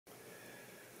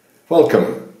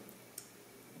Welcome.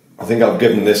 I think I've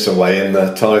given this away in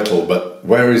the title, but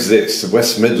where is this? The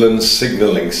West Midlands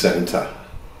Signalling Centre.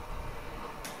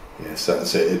 Yes,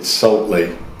 that's it. It's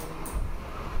Saltley.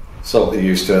 Saltley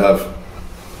used to have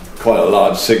quite a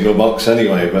large signal box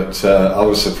anyway, but I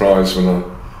was surprised when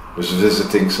I was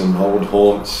visiting some old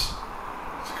haunts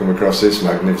to come across this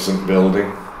magnificent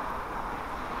building.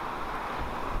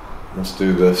 Must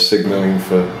do the signalling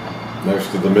for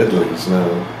most of the Midlands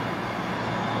now.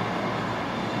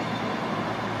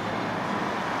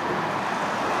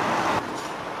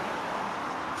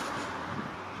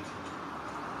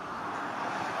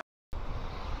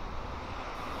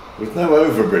 With no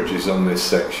overbridges on this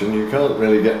section, you can't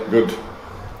really get good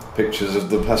pictures of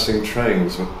the passing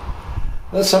trains. But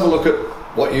let's have a look at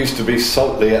what used to be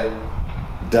Saltley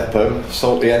Depot,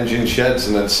 Saltley engine sheds,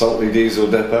 and then Saltley diesel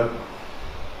depot.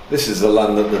 This is the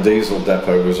land that the diesel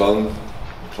depot was on.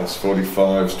 Class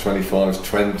 45s, 25s,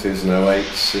 20s and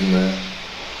 08s in there.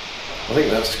 I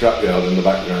think that scrapyard in the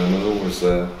background was always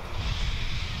there.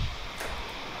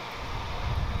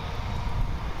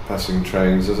 Passing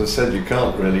trains, as I said, you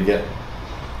can't really get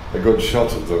a good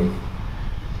shot of them.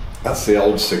 That's the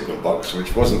old signal box,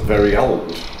 which wasn't very old.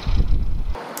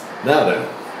 Now then,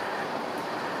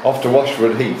 off to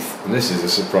Washwood Heath, and this is a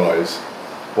surprise.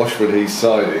 Washwood Heath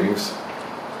sidings,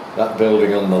 that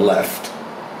building on the left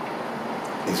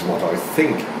is what I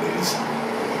think is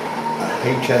a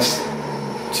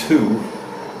HS2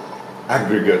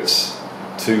 aggregates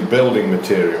to building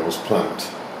materials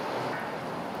plant.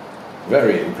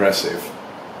 Very impressive.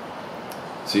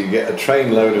 So you get a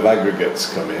train load of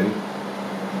aggregates come in,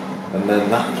 and then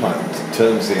that plant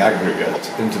turns the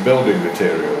aggregate into building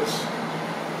materials.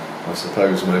 I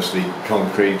suppose mostly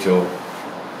concrete or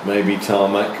maybe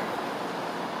tarmac.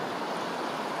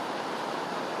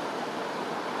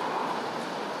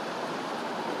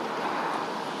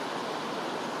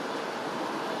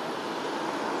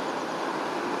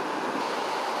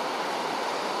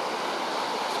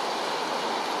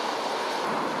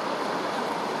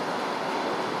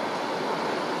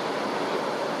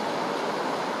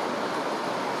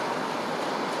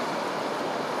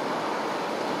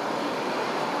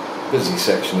 Busy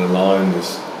section of line,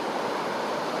 there's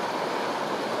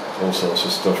all sorts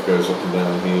of stuff goes up and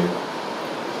down here.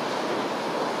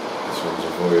 This one's a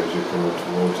Voyager coming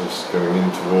towards us, going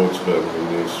in towards Birmingham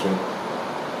New Street.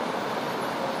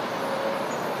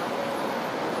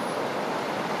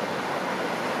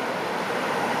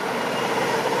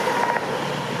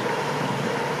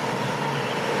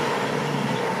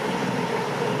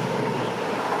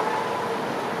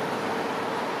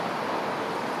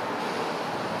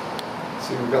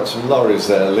 We've got some lorries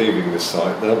there leaving this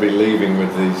site. They'll be leaving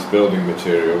with these building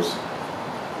materials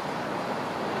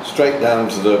straight down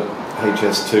to the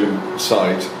HS2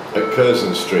 site at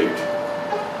Curzon Street.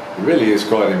 It really is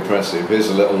quite impressive. Here's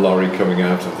a little lorry coming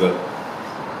out of the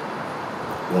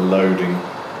loading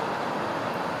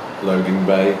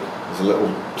bay. There's a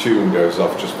little tune goes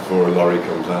off just before a lorry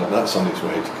comes out, and that's on its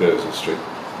way to Curzon Street.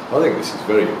 I think this is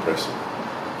very impressive.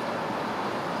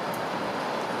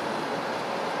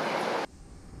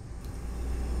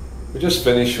 We just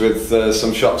finished with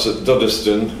some shots at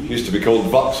Duddeston. Used to be called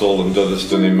Vauxhall and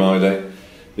Duddeston in my day.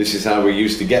 This is how we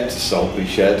used to get to Saltley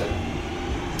Shed.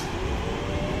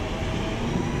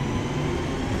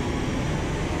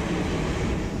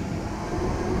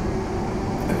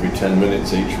 Every 10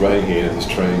 minutes each way here, there's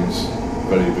trains.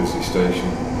 Very busy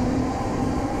station.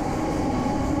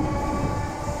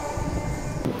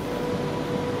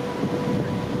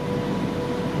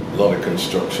 A lot of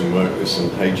construction work, there's some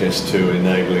HS2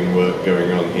 enabling work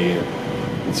going on here.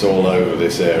 It's all over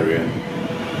this area.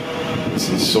 This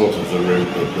is sort of the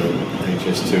route that the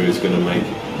HS2 is going to make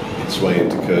its way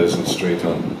into Curzon Street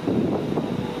on.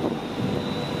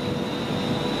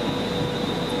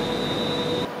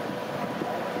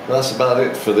 That's about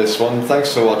it for this one.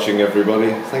 Thanks for watching,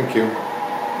 everybody. Thank you.